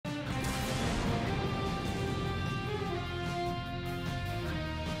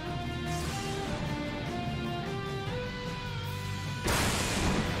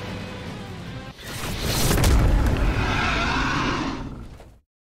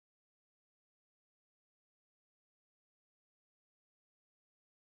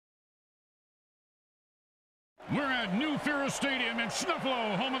We're at New Ferris Stadium in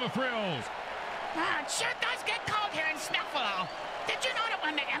Snuffalo, home of the Thrills. It sure does get cold here in Snuffalo. Did you know that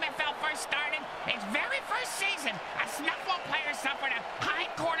when the MFL first started, its very first season, a Snuffalo player suffered a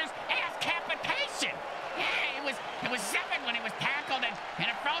hindquarters ass capitation? Yeah, it was severed when he was tackled and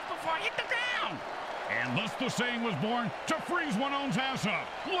it froze before it hit the ground. And thus the saying was born, to freeze one own's ass up.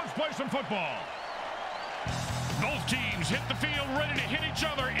 Let's play some football. Both teams hit the field ready to hit each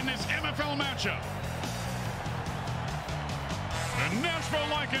other in this MFL matchup. The Gnashville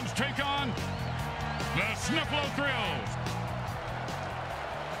Lycans take on the Snuffalo Thrills.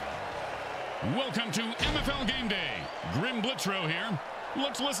 Welcome to MFL Game Day. Grim Blitzrow here.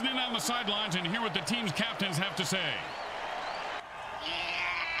 Let's listen in on the sidelines and hear what the team's captains have to say.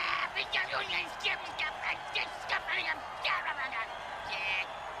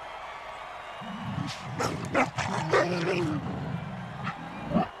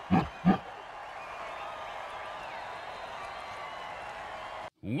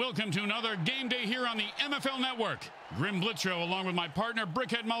 Welcome to another game day here on the MFL Network. Grim Blitzrow along with my partner,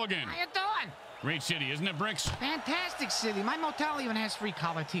 Brickhead Mulligan. How you doing? Great city, isn't it, Bricks? Fantastic city. My motel even has free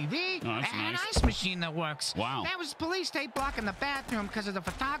color TV Oh, that's and an nice. ice machine that works. Wow. There was police tape blocking the bathroom because of the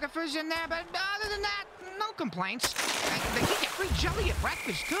photographers in there, but other than that, no complaints. They give you free jelly at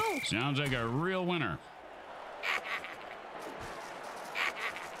breakfast, too. Sounds like a real winner.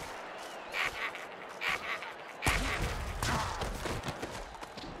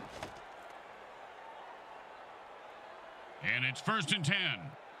 And it's 1st and 10.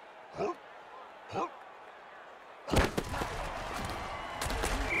 Oh,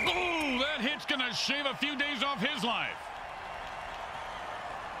 that hit's gonna shave a few days off his life.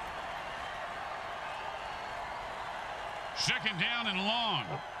 Second down and long.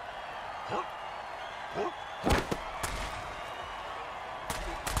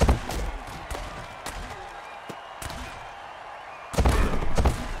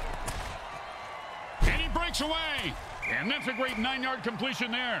 And he breaks away. And that's a great 9-yard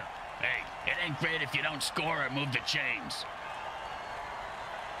completion there. Hey, it ain't great if you don't score or move the chains.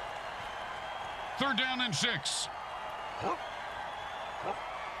 3rd down and 6.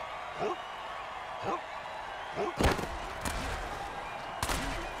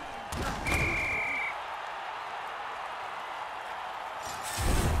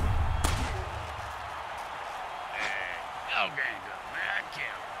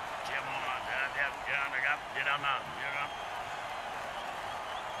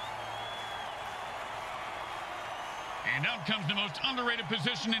 And out comes the most underrated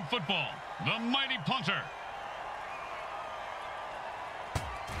position in football, the mighty punter.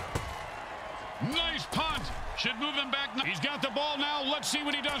 Nice punt. Should move him back. He's got the ball now. Let's see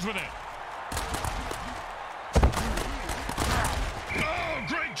what he does with it. Oh,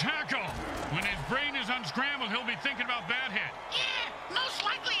 great tackle. When his brain is unscrambled, he'll be thinking about that hit. Yeah, most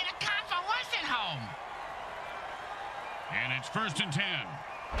likely in a convalescent home. And it's 1st and 10.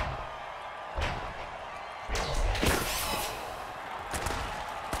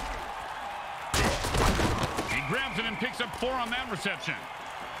 He grabs it and picks up 4 on that reception.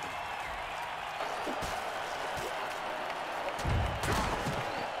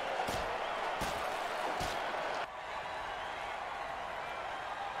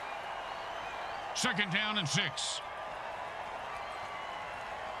 Second down and 6.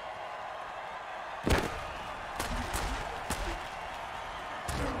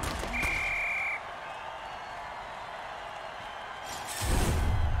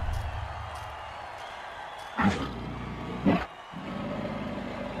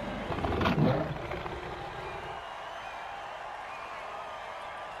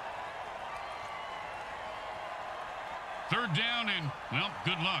 Third down and, well,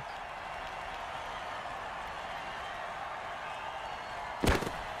 good luck.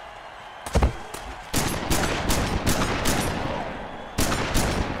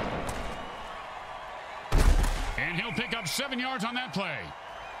 And he'll pick up 7 yards on that play.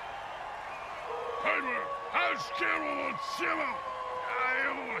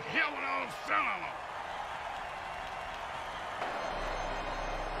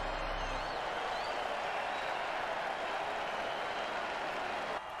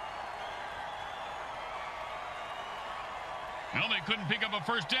 Well, they couldn't pick up a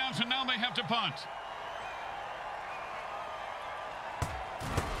first down, so now they have to punt.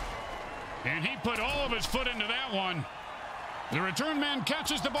 And he put all of his foot into that one. The return man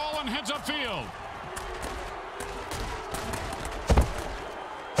catches the ball and heads upfield.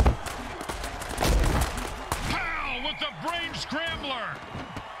 Powell with the brain scrambler.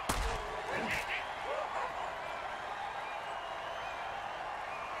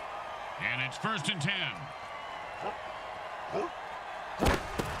 And it's 1st and 10.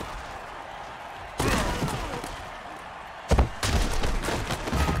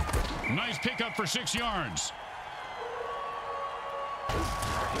 Nice pickup for 6 yards.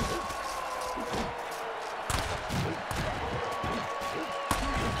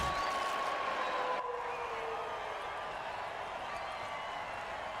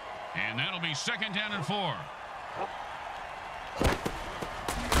 And that'll be 2nd down and 4.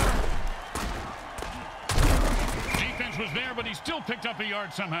 Defense was there, but he still picked up a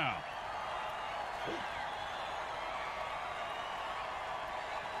yard somehow.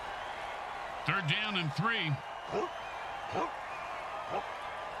 Third down and 3.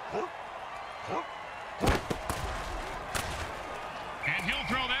 And he'll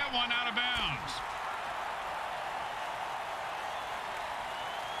throw that one out of bounds.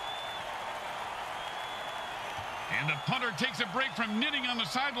 And the punter takes a break from knitting on the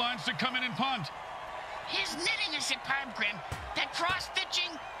sidelines to come in and punt. His knitting is superb, Grim. That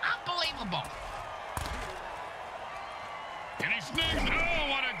cross-stitching, unbelievable. And he snags. Oh,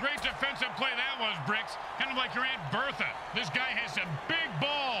 what a great defensive play that was, Bricks. Kind of like your Aunt Bertha. This guy has some big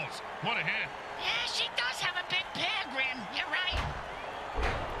balls. What a hit. Yeah, she does have a big pair, Grim. You're right.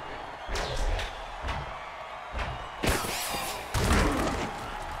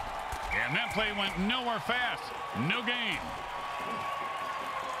 And that play went nowhere fast. No gain.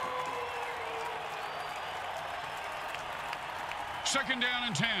 Second down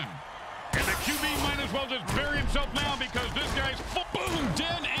and 10. And the QB might as well just bury himself now because this guy's boom,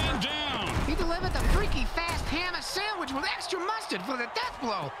 dead and down. He delivered the freaky fast ham sandwich with extra mustard for the death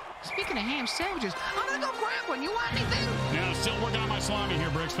blow. Speaking of ham sandwiches, I'm gonna go grab one. You want anything? Yeah, still working on my salami here,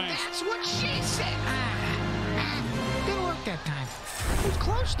 Bricks. Thanks. That's what she said. Didn't work that time. It was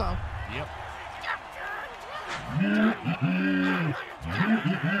close, though. Yep.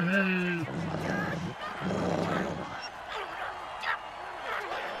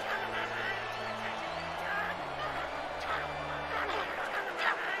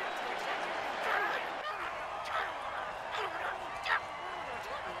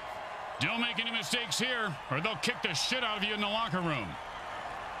 Don't make any mistakes here, or they'll kick the shit out of you in the locker room.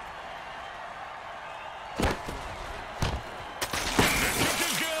 The kick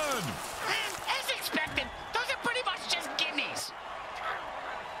is good. As expected, those are pretty much just gimmies.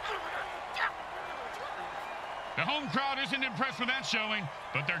 The home crowd isn't impressed with that showing,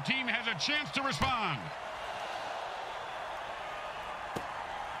 but their team has a chance to respond.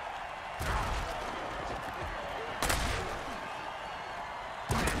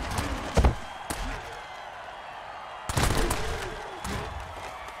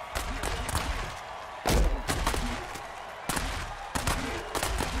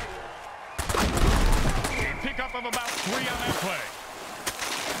 Of about 3 on that play.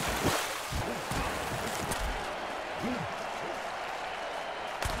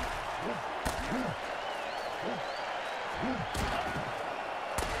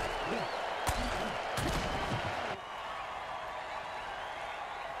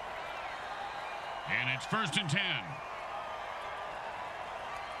 And it's 1st and 10.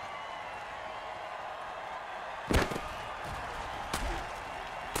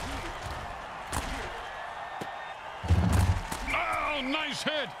 Nice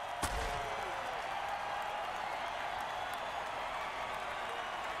hit.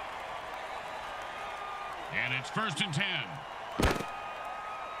 And it's 1st and 10.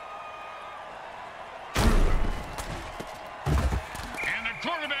 And the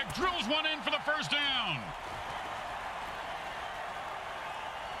quarterback drills one in for the 1st down.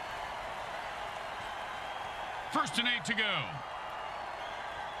 First and 8 to go.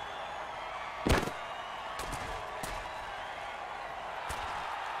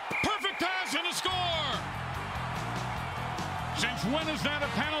 Pass and a score! Since when is that a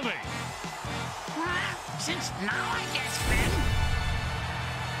penalty? Since now, I guess, Ben.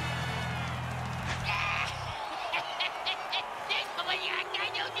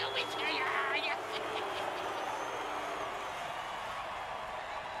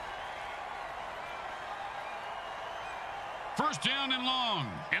 First down and long,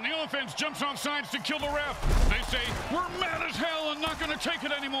 and the offense jumps off sides to kill the ref. They say, we're mad as hell and not going to take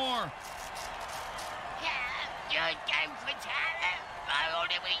it anymore.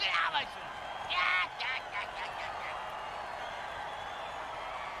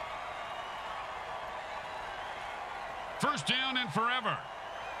 First down and forever.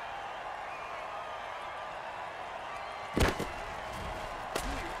 The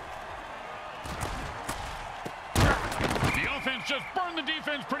offense just burned the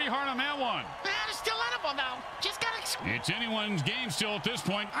defense pretty hard on that one. It's still edible, though. Just gotta... It's anyone's game still at this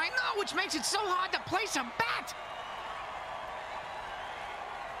point. I know, which makes it so hard to place a bet.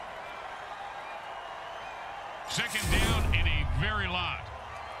 Second down and a very lot.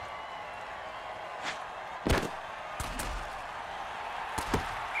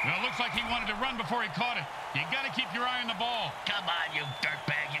 Well, it looks like he wanted to run before he caught it. You got to keep your eye on the ball. Come on, you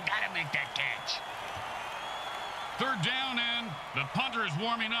dirtbag. You got to make that catch. Third down, and the punter is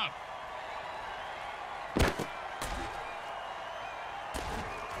warming up.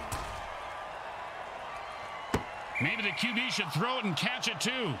 Maybe the QB should throw it and catch it,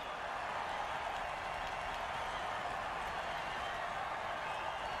 too.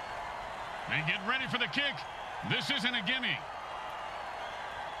 They get ready for the kick. This isn't a gimme.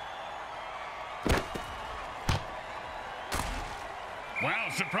 Wow,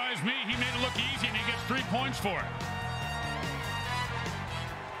 surprised me. He made it look easy, and he gets 3 points for it.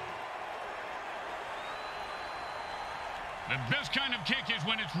 The best kind of kick is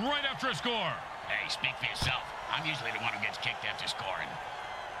when it's right after a score. Hey, speak for yourself. I'm usually the one who gets kicked after scoring.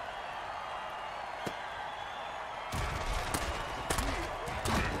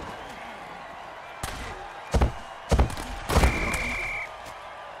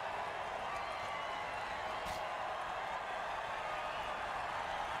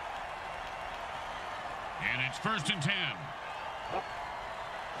 And it's 1st and 10.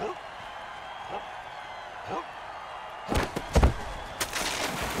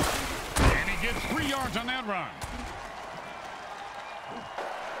 And he gets 3 yards on that run.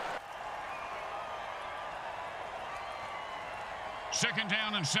 Second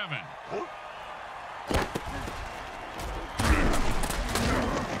down and 7.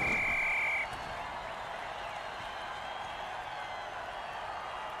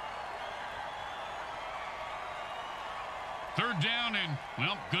 Third down and,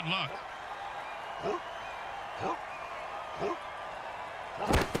 well, good luck.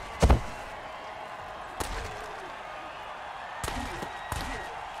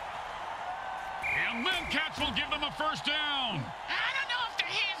 And then Cats will give them a 1st down. I don't know if they're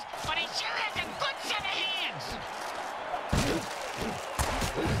his, but he sure has a good set of hands.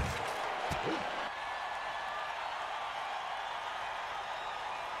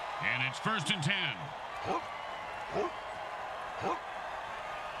 And it's 1st and 10.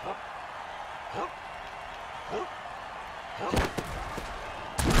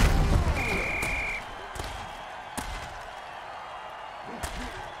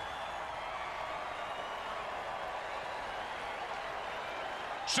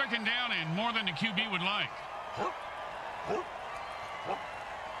 Second down and more than the QB would like.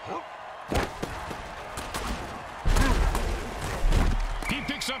 He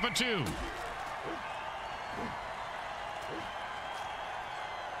picks up a 2.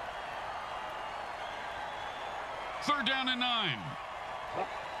 Third down and 9.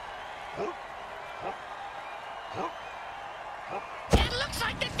 It looks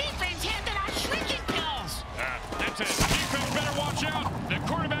like the defense handed out shrinking pills. That's it. Defense better watch out. The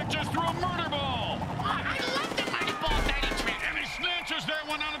quarterback just threw a murder ball. I love the murder ball dirty trick. And he snatches that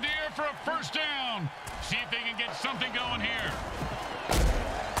one out of the air for a 1st down. See if they can get something going here.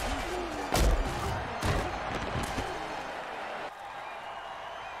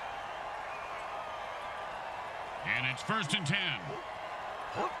 And it's 1st and 10.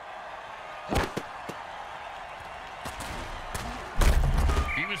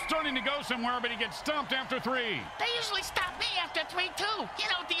 He was starting to go somewhere, but he gets stumped after 3. They usually stop me after 3, too. You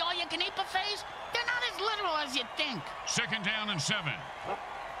know, the all-you-can-eat buffets? They're not as literal as you think. Second down and 7.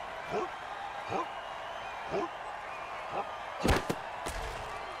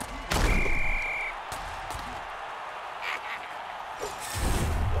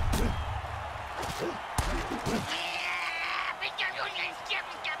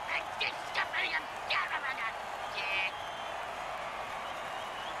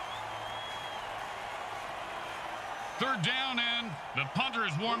 Third down, and the punter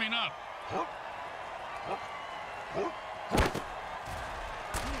is warming up.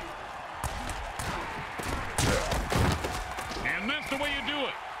 And that's the way you do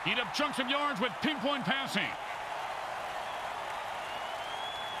it. Eat up chunks of yards with pinpoint passing.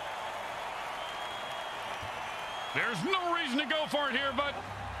 There's no reason to go for it here, but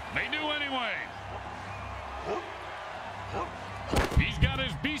they do anyway. He's got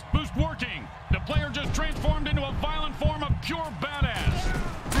his beast boost working. The player just transformed into a violent form of pure badass.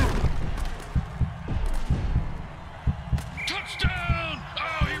 Touchdown!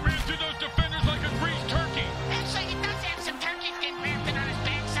 Oh, he ran through those defenders like a greased turkey. Actually, he does have some turkeys getting grafted on his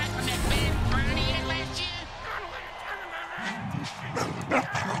backside from that bad burn he had last year.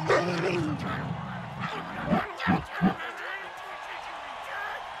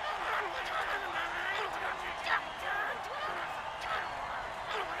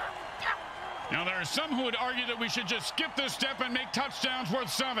 Now they're are some who would argue that we should just skip this step and make touchdowns worth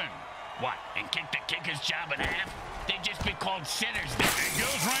 7. What, and kick the kicker's job in half? They'd just be called sitters then. It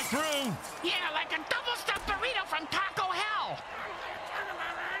goes right through. Yeah, like a double-stuffed burrito from Taco Hell.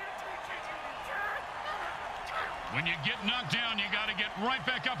 When you get knocked down, you got to get right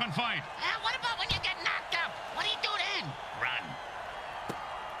back up and fight. What about when you get knocked up? What do you do then? Run.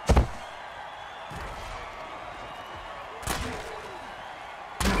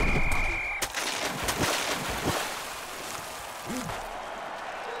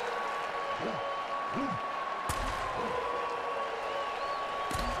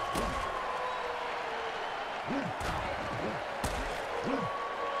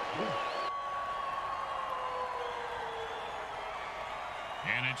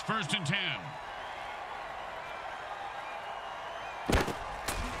 And it's 1st and 10.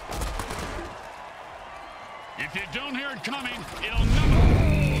 If you don't hear it coming, it'll never...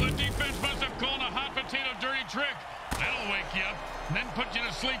 Oh, the defense must have called a hot potato dirty trick. That'll wake you up and then put you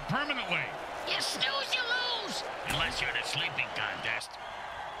to sleep permanently. You snooze, you lose. Unless you're in a sleeping contest.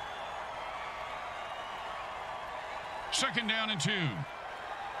 2nd down and 2.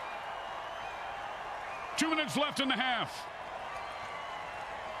 2 minutes left in the half.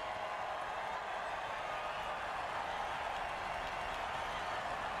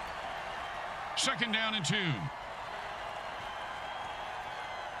 Second down and 2. And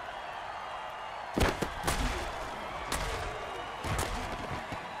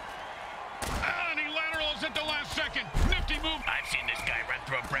he laterals at the last second. Nifty move. I've seen this guy run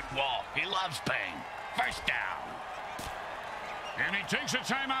through a brick wall. He loves pain. 1st down. And he takes a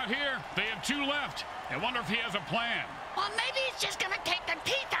timeout here. They have 2 left. I wonder if he has a plan. Well, maybe he's just going to take the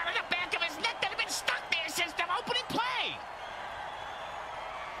teeth out of the back of his neck that have been stuck there since the opening play.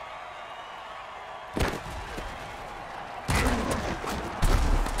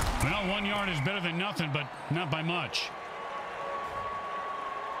 Well, 1 yard is better than nothing, but not by much.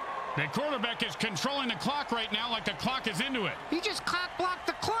 The quarterback is controlling the clock right now like the clock is into it. He just cock-blocked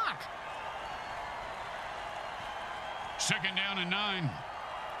the clock. 2nd down and 9.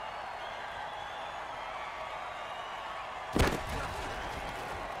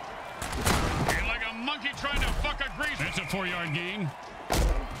 You're like a monkey trying to fuck a grease. That's a 4-yard gain.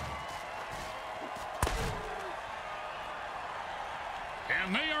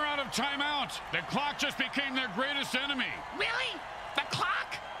 And they are out of timeout. The clock just became their greatest enemy. Really? The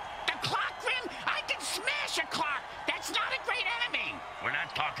clock? The clock, Grim? I can smash a clock. That's not a great enemy. We're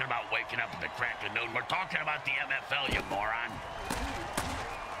not talking about waking up at the crack of noon. We're talking about the MFL, you moron.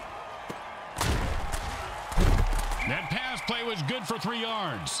 That pass play was good for 3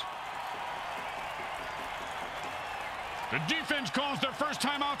 yards. The defense calls their first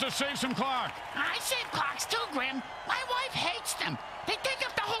timeout to save some clock. I save clocks too, Grim. My wife hates them. They take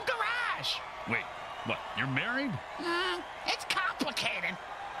up the whole garage. Wait, what, you're married? It's complicated.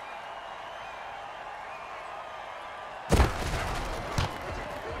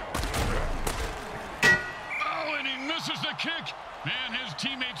 Oh, and he misses the kick. Man, his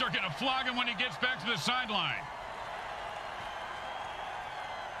teammates are going to flog him when he gets back to the sideline.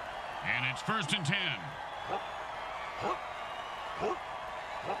 And it's 1st and 10.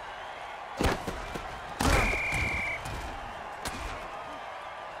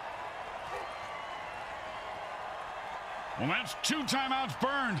 Well, that's 2 timeouts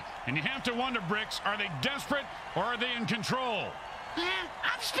burned. And you have to wonder, Bricks, are they desperate or are they in control?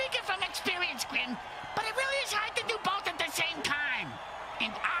 I'm speaking from experience, Grim, but it really is hard to do both at the same time.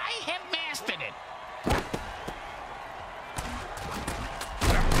 And I have mastered it.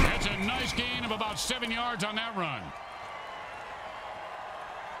 That's a nice gain of about 7 yards on that run.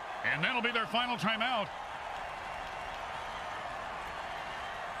 And that'll be their final timeout.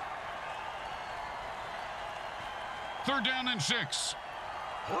 Third down and 6.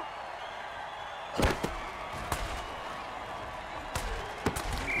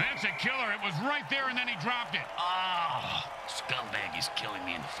 That's a killer. It was right there, and then he dropped it. Oh, scumbag is killing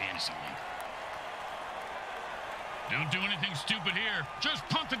me in the fantasy league. Don't do anything stupid here. Just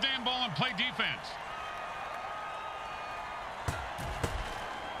punt the damn ball and play defense.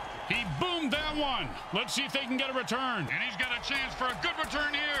 He boomed that one. Let's see if they can get a return. And he's got a chance for a good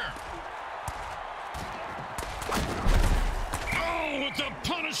return here. Oh, it's a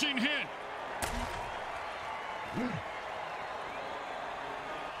punishing hit.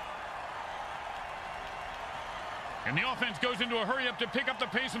 And the offense goes into a hurry-up to pick up the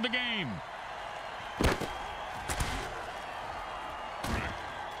pace of the game.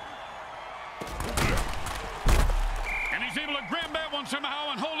 And he's able to grab that one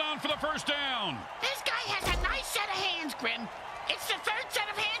somehow and hold on for the first down. This guy has a nice set of hands, Grim. It's the 3rd set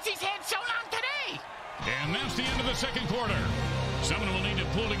of hands he's had sewn on today. And that's the end of the second quarter. Someone will need to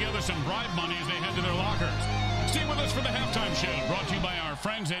pull together some bribe money as they head to their lockers. Stay with us for the halftime show, brought to you by our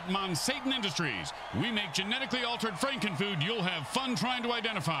friends at Monsatan Industries. We make genetically altered frankenfood you'll have fun trying to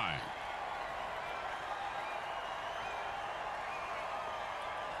identify.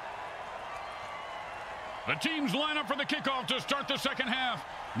 The teams line up for the kickoff to start the second half.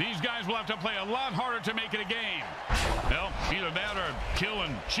 These guys will have to play a lot harder to make it a game. Well, either that or kill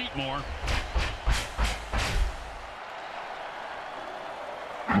and cheat more.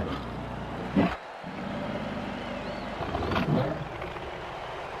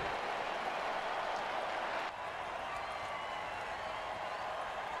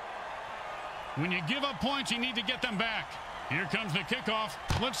 When you give up points, you need to get them back. Here comes the kickoff.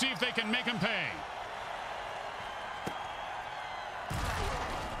 Let's see if they can make them pay.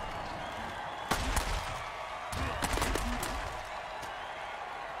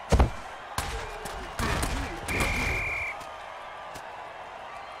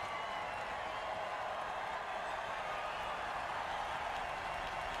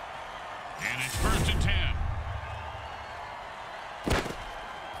 And it's 1st and 10.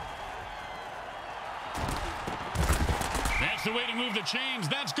 That's the way to move the chains.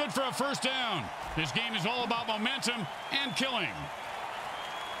 That's good for a first down. This game is all about momentum and killing.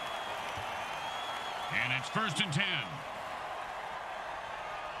 And it's 1st and 10.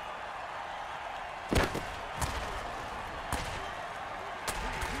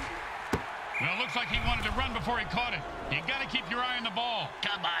 Well, looks like he wanted to run before he caught it. You got to keep your eye on the ball.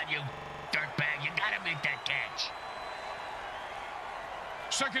 Come on, you dirtbag. You got to make that catch.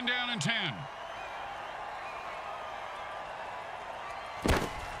 2nd down and 10.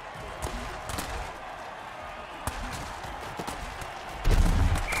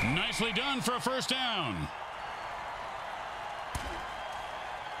 Nicely done for a first down.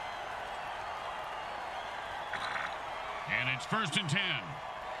 And it's 1st and 10.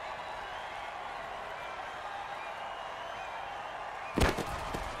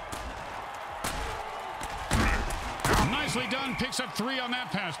 Nicely done. Picks up 3 on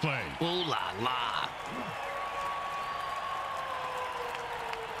that pass play. Ooh la la.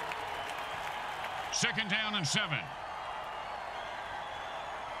 Second down and 7.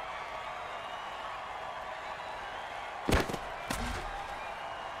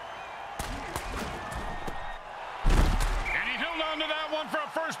 And he held on to that one for a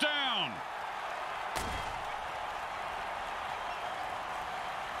first down.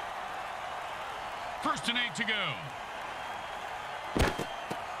 First and 8 to go.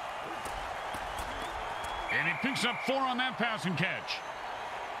 And he picks up 4 on that passing catch.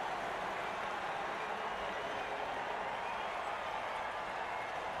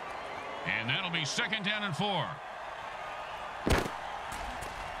 And that'll be 2nd down and 4.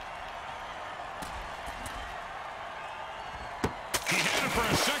 He had it for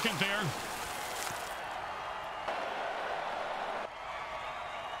a second there.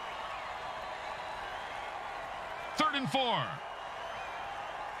 Third and 4.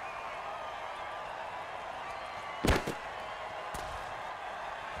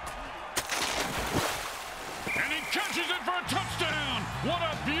 And he catches it for a touchdown. What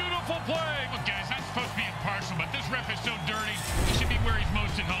a beautiful play. Look, guys, I'm supposed to be impartial, but this ref is so dirty. He should be where he's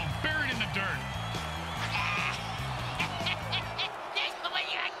most at home, buried in the dirt.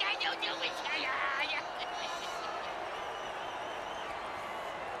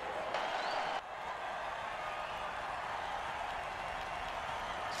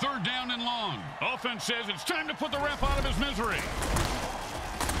 Third down and long. Offense says it's time to put the ref out of his misery.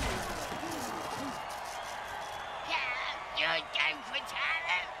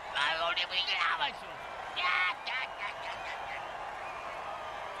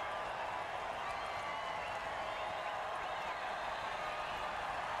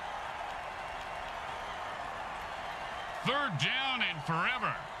 Third down and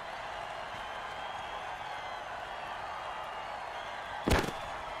forever.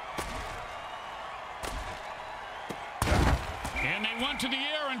 And they went to the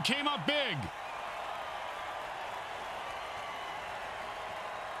air and came up big.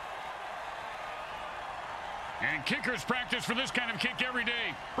 And kickers practice for this kind of kick every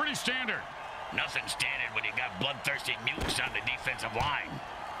day. Pretty standard. Nothing standard when you got bloodthirsty mutants on the defensive line.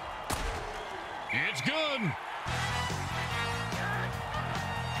 It's good.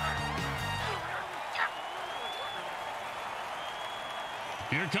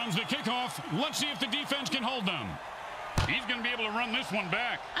 Here comes the kickoff. Let's see if the defense can hold them. He's going to be able to run this one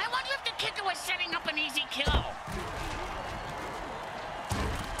back. I wonder if the kicker was setting up an easy kill.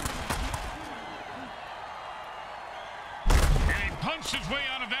 And he punched his way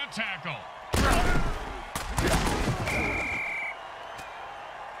out of that tackle.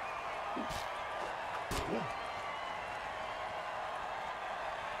 And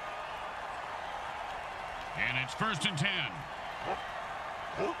it's 1st and 10.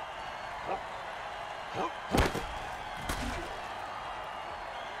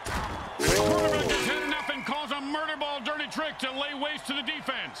 The quarterback has had enough and calls a murder ball dirty trick to lay waste to the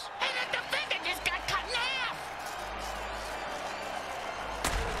defense. And the defender just got cut in half.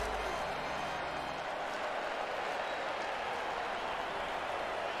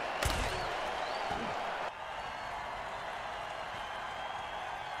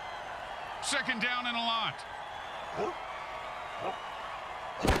 Second down and a lot.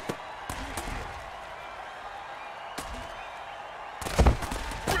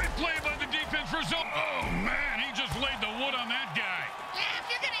 Great play by the defense for Zone. Oh, man, he just laid the wood on that guy. Yeah, if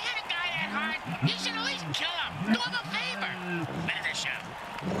you're going to hit a guy that hard, you should at least kill him. Do him a favor. Finish him.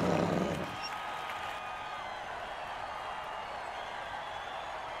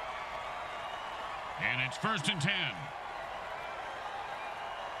 And it's 1st and 10.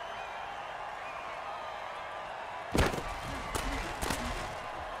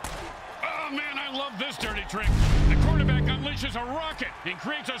 Man, I love this dirty trick. The quarterback unleashes a rocket and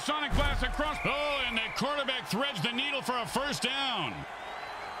creates a sonic blast across. Oh, and the quarterback threads the needle for a 1st down.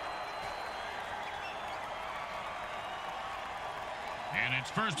 And it's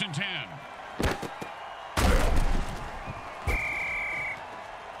 1st and 10.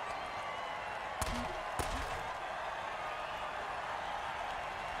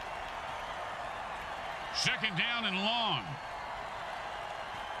 Second down and long.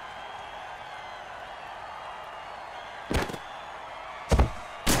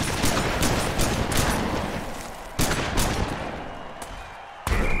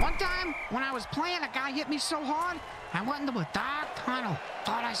 When I was playing, a guy hit me so hard, I went into a dark tunnel.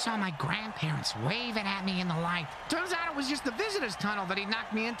 Thought I saw my grandparents waving at me in the light. Turns out it was just the visitor's tunnel that he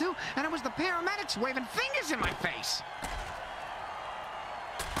knocked me into, and it was the paramedics waving fingers in my face.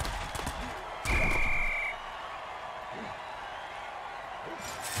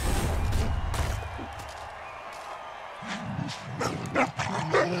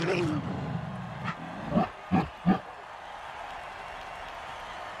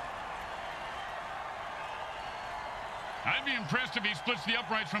 I'd be impressed if he splits the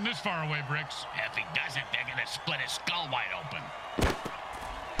uprights from this far away, Bricks. If he doesn't, they're going to split his skull wide open.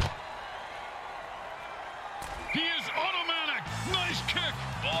 He is automatic. Nice kick.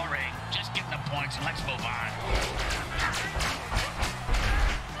 Boring. Just give him the points and let's move on.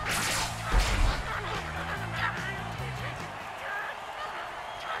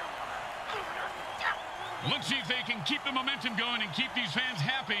 Let's see if they can keep the momentum going and keep these fans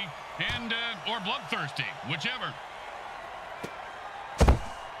happy and or bloodthirsty, whichever.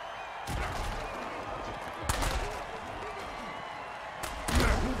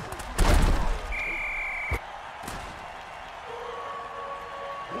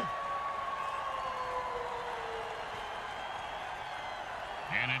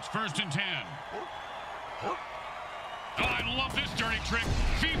 And it's 1st and 10. Oh, I love this dirty trick.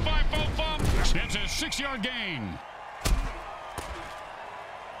 Fee-fi-fo-fum. It's a 6-yard gain.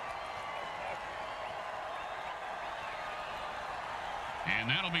 And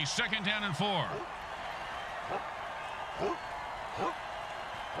that'll be 2nd down and 4.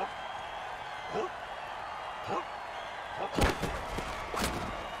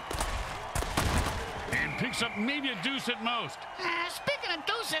 And picks up maybe a deuce at most. Speaking of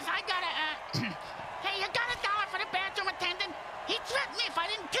deuces, I got a, hey, you got $1 for the bathroom attendant? He threatened me if I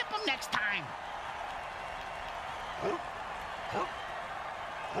didn't tip him next time.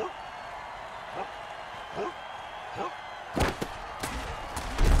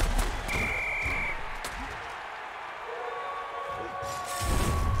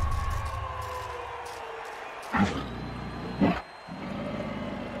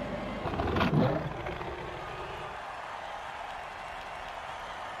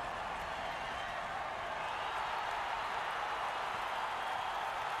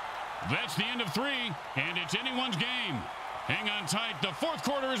 That's the end of 3, and it's anyone's game. Hang on tight. The 4th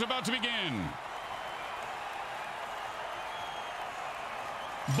quarter is about to begin.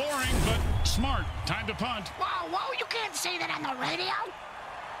 Boring, but smart. Time to punt. Whoa, you can't say that on the radio.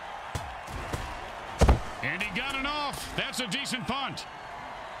 And he got it off. That's a decent punt.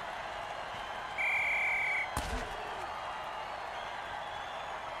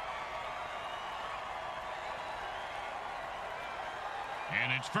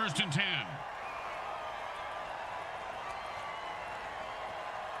 And it's 1st and 10.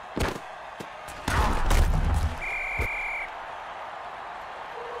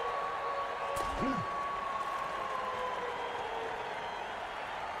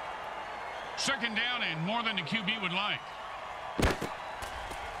 Second down and more than the QB would like.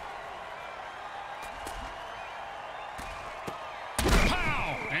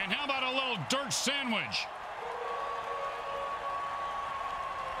 Pow! And how about a little dirt sandwich?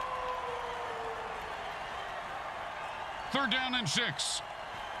 Third down and 6.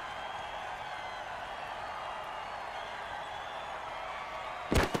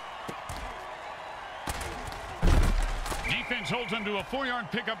 Defense holds him to a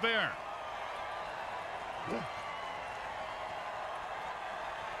 4-yard pickup there.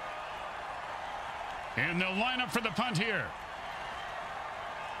 And they'll line up for the punt here.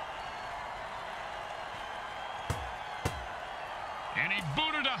 And he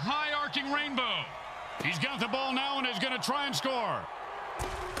booted a high arcing rainbow. He's got the ball now and is going to try and score.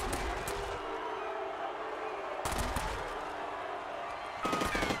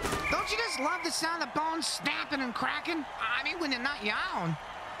 Don't you just love the sound of bones snapping and cracking? I mean, when they're not your own.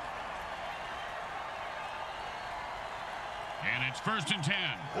 And it's 1st and 10.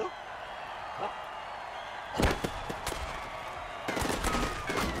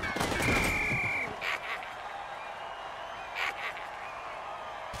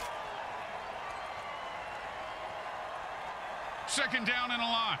 Second down and a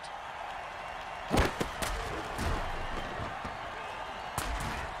lot.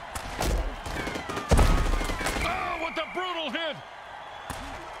 Oh, what a brutal hit.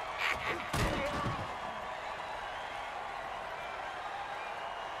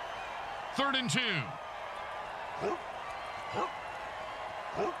 Third and 2.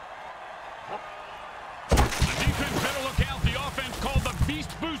 The defense better look out. The offense called the Beast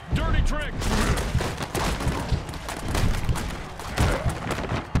Boost dirty trick.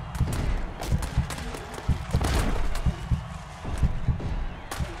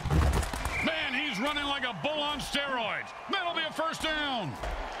 Man, he's running like a bull on steroids. That'll be a first down.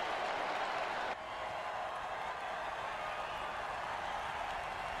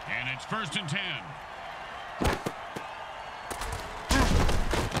 And it's 1st and 10.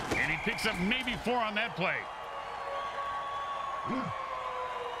 And he picks up maybe 4 on that play.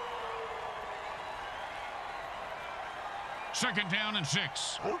 Second down and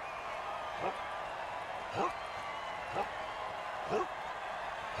 6.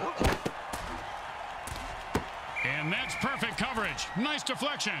 And that's perfect coverage. Nice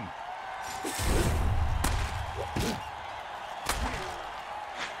deflection.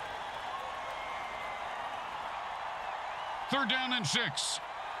 Third down and 6.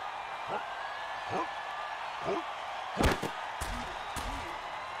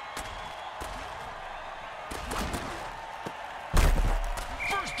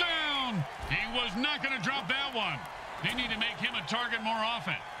 First down. He was not going to drop that one. They need to make him a target more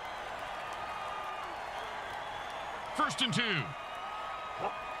often. 1st and 2.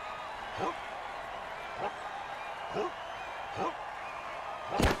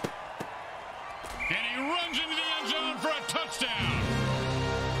 And he runs into the end zone for a touchdown.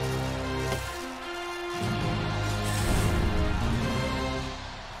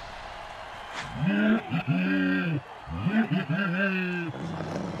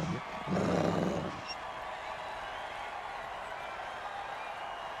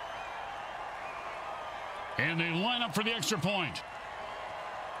 And they line up for the extra point.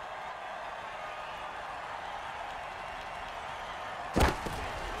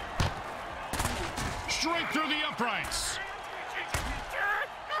 Straight through the uprights.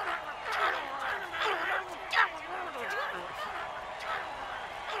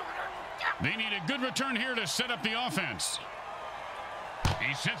 They need a good return here to set up the offense.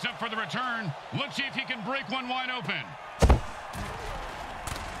 He sets up for the return. Let's see if he can break one wide open.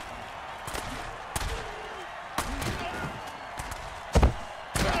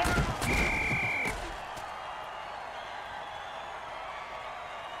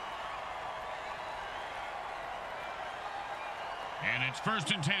 And it's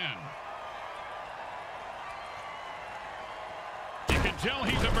 1st and 10. You can tell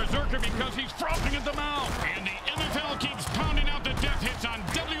he's a berserker because he's frothing at the mouth. And the MFL keeps pounding out the death hits on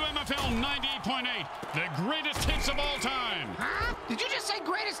WMFL 98.8. The greatest hits of all time. Huh? Did you just say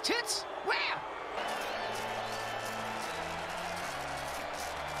greatest hits? Where?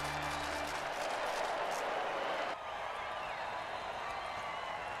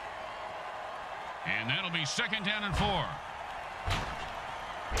 And that'll be 2nd down and 4.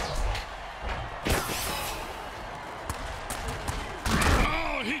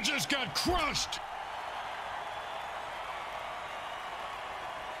 Oh, he just got crushed.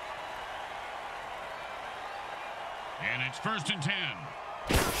 And it's 1st and 10.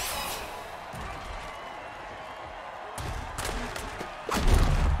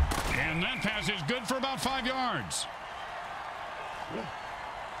 And And that pass is good for about 5 yards.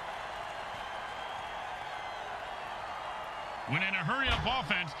 When in a hurry-up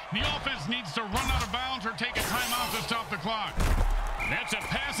offense, the offense needs to run out of bounds or take a timeout to stop the clock. That's a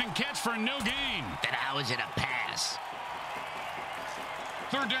pass and catch for no gain. Then how is it a pass?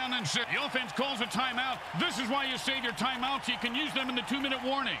 3rd down and 6. The offense calls a timeout. This is why you save your timeouts. You can use them in the 2-minute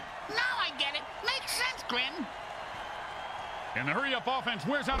warning. Now I get it. Makes sense, Grim. And the hurry-up offense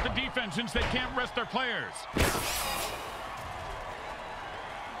wears out the defense since they can't rest their players.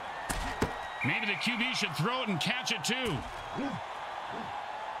 Maybe the QB should throw it and catch it too.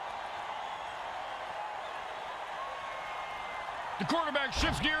 The quarterback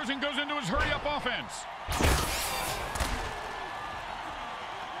shifts gears and goes into his hurry-up offense.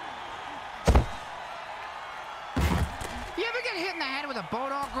 You ever get hit in the head with a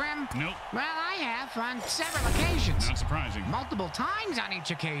bulldog, Grim? Nope. Well, I have on several occasions. Not surprising. Multiple times on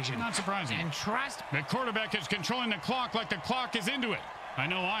each occasion. Not surprising. And trust... The quarterback is controlling the clock like the clock is into it. I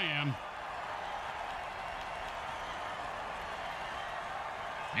know I am.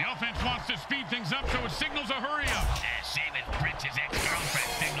 The offense wants to speed things up, so it signals a hurry-up. Same as Prince's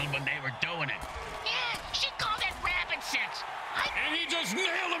ex-girlfriend signaled when they were doing it. Yeah, she called it rabbit sex. And he just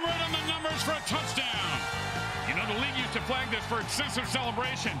nailed him right on the numbers for a touchdown. You know, the league used to flag this for excessive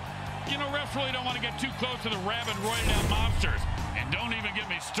celebration. You know, refs really don't want to get too close to the rabid, roided-out monsters. And don't even get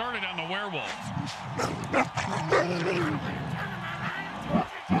me started on the werewolves.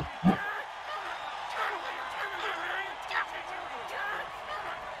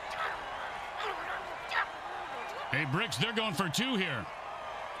 Hey, Bricks, they're going for 2 here.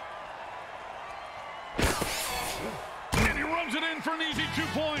 And he runs it in for an easy 2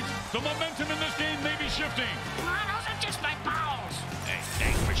 points. The momentum in this game may be shifting. Those are just my balls. Hey,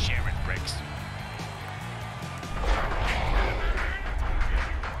 thanks for sharing, Bricks.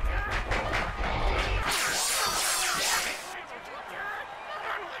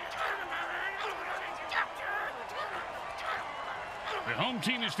 The home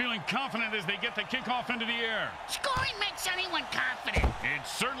team is feeling confident as they get the kickoff into the air. Scoring makes anyone confident. It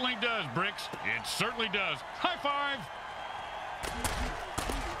certainly does, Bricks. It certainly does. High five.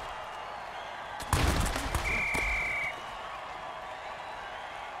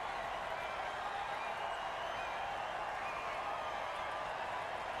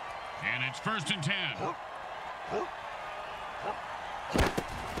 And it's 1st and 10.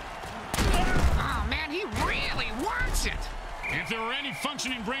 Oh, man, he really wants it. If there were any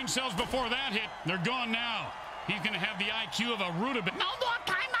functioning brain cells before that hit, they're gone now. He's going to have the IQ of a rutabaga. No more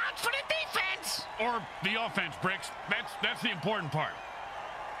timeouts for the defense. Or the offense, Bricks. That's the important part.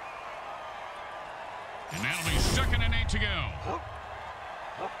 And that'll be 2nd and 8 to go.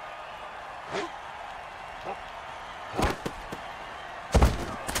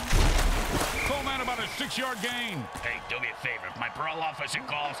 Coleman about a 6-yard gain. Hey, do me a favor. If my parole officer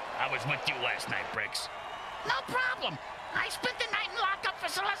calls, I was with you last night, Bricks. No problem. I spent the night in lockup for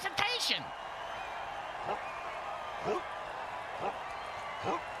solicitation.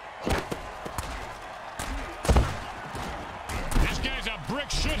 This guy's a brick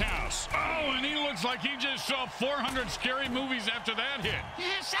shithouse. Oh, and he looks like he just saw 400 scary movies after that hit.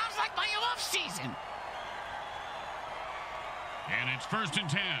 Yeah, sounds like my off season. And it's 1st and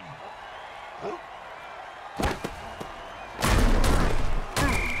 10.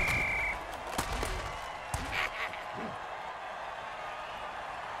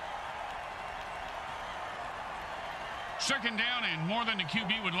 Second down and more than the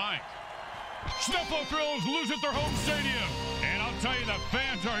QB would like. Snuffalo thrills lose at their home stadium. And I'll tell you, the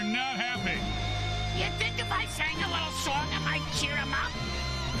fans are not happy. You think if I sang a little song, I might cheer them up?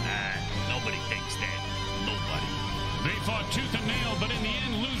 Nobody thinks that. Nobody. They fought tooth and nail, but in the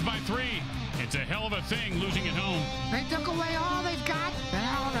end, lose by 3. It's a hell of a thing losing at home. They took away all they've got and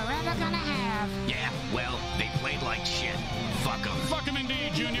all they're ever gonna have. Yeah, well, they played like shit. Fuck them. Fuck him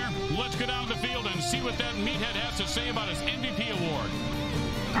indeed, Junior. Let's go down the field and see what that meathead has to say about his MVP award.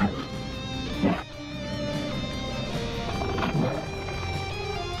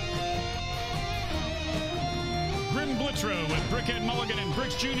 Grim Blitzrow with Brickhead Mulligan and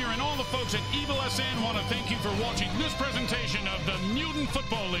Bricks Jr. and all the folks at Evil SN want to thank you for watching this presentation of the Mutant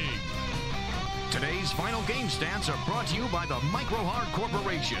Football League. Today's final game stats are brought to you by the Micro Hard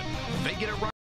Corporation. They get it right.